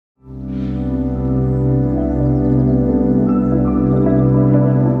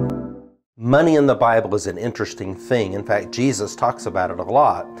Money in the Bible is an interesting thing. In fact, Jesus talks about it a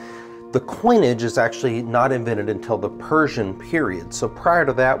lot. The coinage is actually not invented until the Persian period. So prior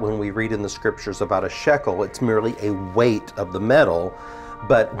to that, when we read in the scriptures about a shekel, it's merely a weight of the metal.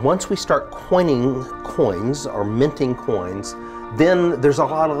 But once we start coining coins or minting coins, then there's a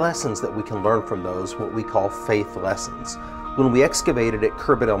lot of lessons that we can learn from those, what we call faith lessons. When we excavated at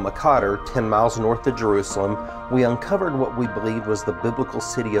Khirbet el-Maqader, 10 miles north of Jerusalem, we uncovered what we believed was the biblical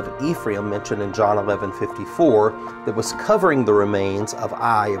city of Ephraim, mentioned in John 11:54, that was covering the remains of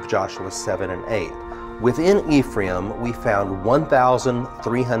Ai of Joshua 7 and 8. Within Ephraim, we found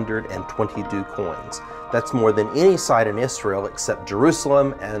 1,322 coins. That's more than any site in Israel except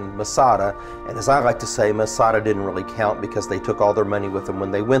Jerusalem and Masada. And as I like to say, Masada didn't really count because they took all their money with them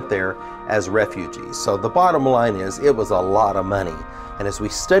when they went there as refugees. So the bottom line is, it was a lot of money. And as we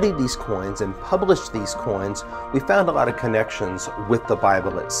studied these coins and published these coins, we found a lot of connections with the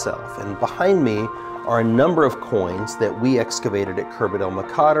Bible itself. And behind me are a number of coins that we excavated at Khirbet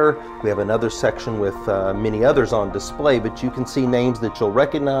el-Maqader. We have another section with many others on display, but you can see names that you'll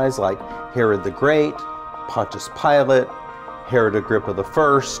recognize like Herod the Great, Pontius Pilate, Herod Agrippa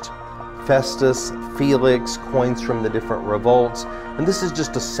I, Festus, Felix, coins from the different revolts, and this is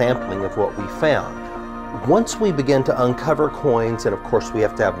just a sampling of what we found. Once we begin to uncover coins, and of course we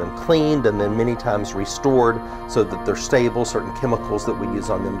have to have them cleaned and then many times restored so that they're stable, certain chemicals that we use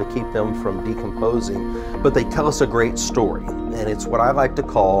on them to keep them from decomposing, but they tell us a great story, and it's what I like to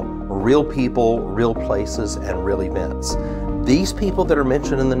call real people, real places, and real events. These people that are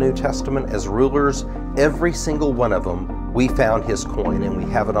mentioned in the New Testament as rulers, every single one of them, we found his coin, and we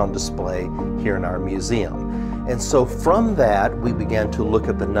have it on display here in our museum. And so from that, we began to look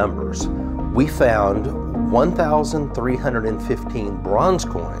at the numbers. We found 1,315 bronze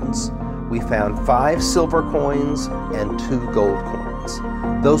coins. We found 5 silver coins and 2 gold coins.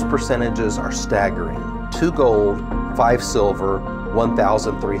 Those percentages are staggering. 2 gold, 5 silver,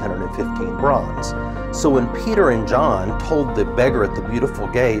 1,315 bronze. So when Peter and John told the beggar at the beautiful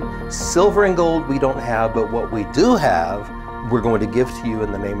gate, silver and gold we don't have, but what we do have, we're going to give to you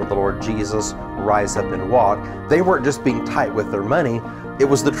in the name of the Lord Jesus, rise up and walk. They weren't just being tight with their money. It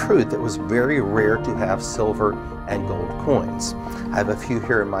was the truth. It was very rare to have silver and gold coins. I have a few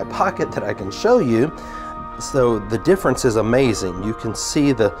here in my pocket that I can show you. So the difference is amazing. You can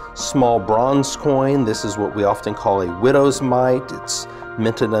see the small bronze coin. This is what we often call a widow's mite. It's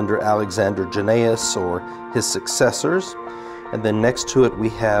minted under Alexander Jannaeus or his successors. And then next to it we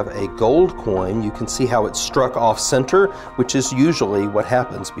have a gold coin. You can see how it's struck off center, which is usually what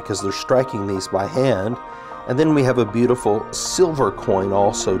happens because they're striking these by hand. And then we have a beautiful silver coin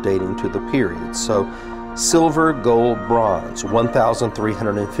also dating to the period. So silver, gold, bronze,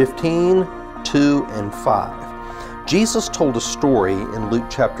 1,315, 2, and 5. Jesus told a story in Luke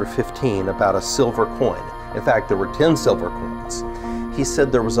chapter 15 about a silver coin. In fact, there were 10 silver coins. He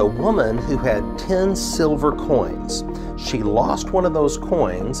said there was a woman who had 10 silver coins. She lost one of those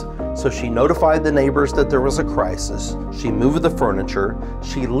coins, so she notified the neighbors that there was a crisis. She moved the furniture.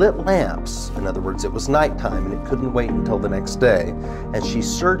 She lit lamps. In other words, it was nighttime and it couldn't wait until the next day. And she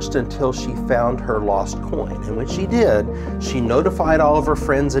searched until she found her lost coin. And when she did, she notified all of her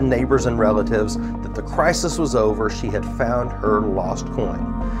friends and neighbors and relatives that the crisis was over. She had found her lost coin.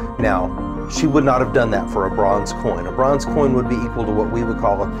 Now, she would not have done that for a bronze coin. A bronze coin would be equal to what we would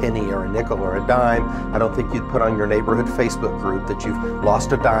call a penny or a nickel or a dime. I don't think you'd put on your neighborhood Facebook group that you've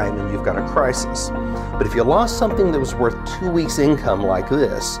lost a dime and you've got a crisis. But if you lost something that was worth 2 weeks' income like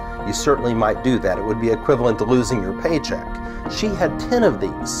this, you certainly might do that. It would be equivalent to losing your paycheck. She had 10 of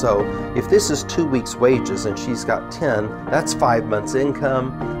these, so if this is 2 weeks' wages and she's got 10, that's 5 months'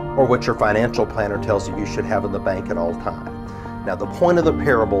 income, or what your financial planner tells you you should have in the bank at all times. Now, the point of the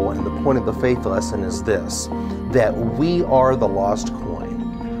parable and the point of the faith lesson is this, that we are the lost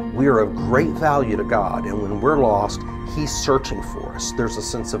coin. We are of great value to God, and when we're lost, He's searching for us. There's a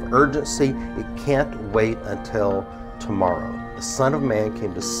sense of urgency. It can't wait until tomorrow. The Son of Man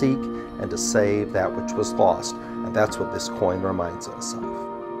came to seek and to save that which was lost, and that's what this coin reminds us of.